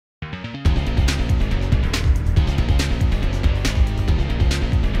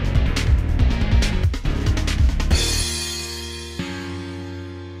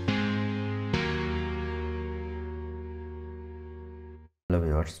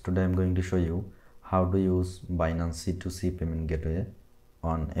viewers, today I'm going to show you how to use Binance c2c payment gateway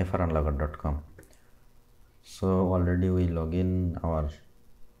on FRunlocker.com. So already we log in our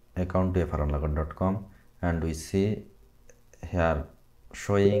account to FRunlocker.com and we see here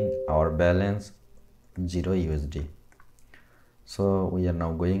showing our balance 0 USD. So we are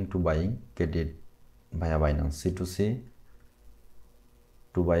now going to buy credit via Binance c2c.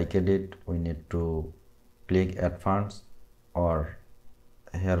 To buy credit we need to click add funds, or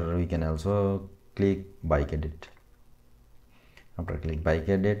here we can also click buy credit. After click buy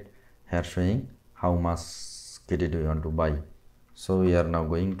credit, here showing how much credit we want to buy. So we are now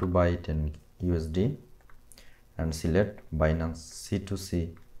going to buy 10 USD and select Binance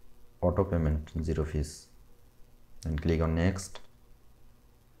c2c auto payment 0 fees and click on next.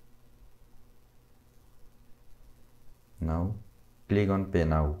 Now click on pay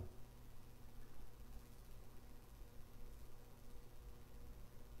now.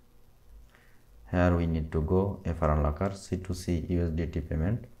 Here we need to go FRunlocker c2c USDT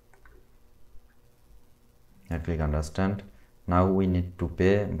payment. Here click understand. Now we need to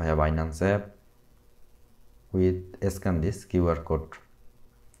pay via Binance app with scan this QR code.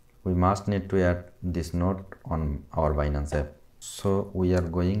 We must need to add this note on our Binance app. So we are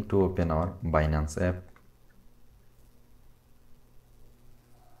going to open our Binance app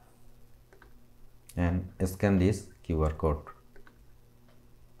and scan this QR code.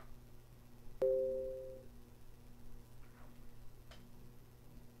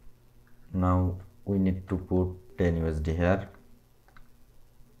 Now we need to put 10 USD here.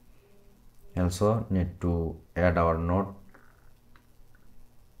 Also need to add our note.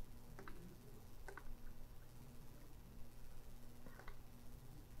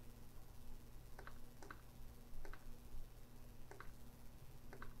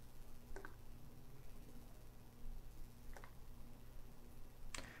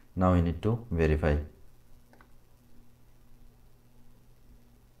 Now we need to verify.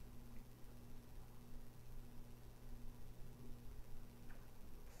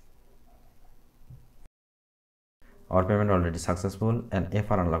 Our payment already successful, and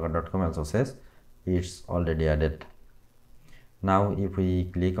FRunlocker.com also says it's already added. Now if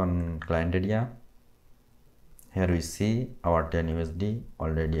we click on client area, here we see our 10 USD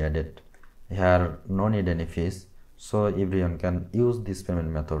already added. Here no need any fees, so everyone can use this payment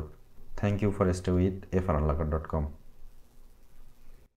method. Thank you for staying with FRunlocker.com.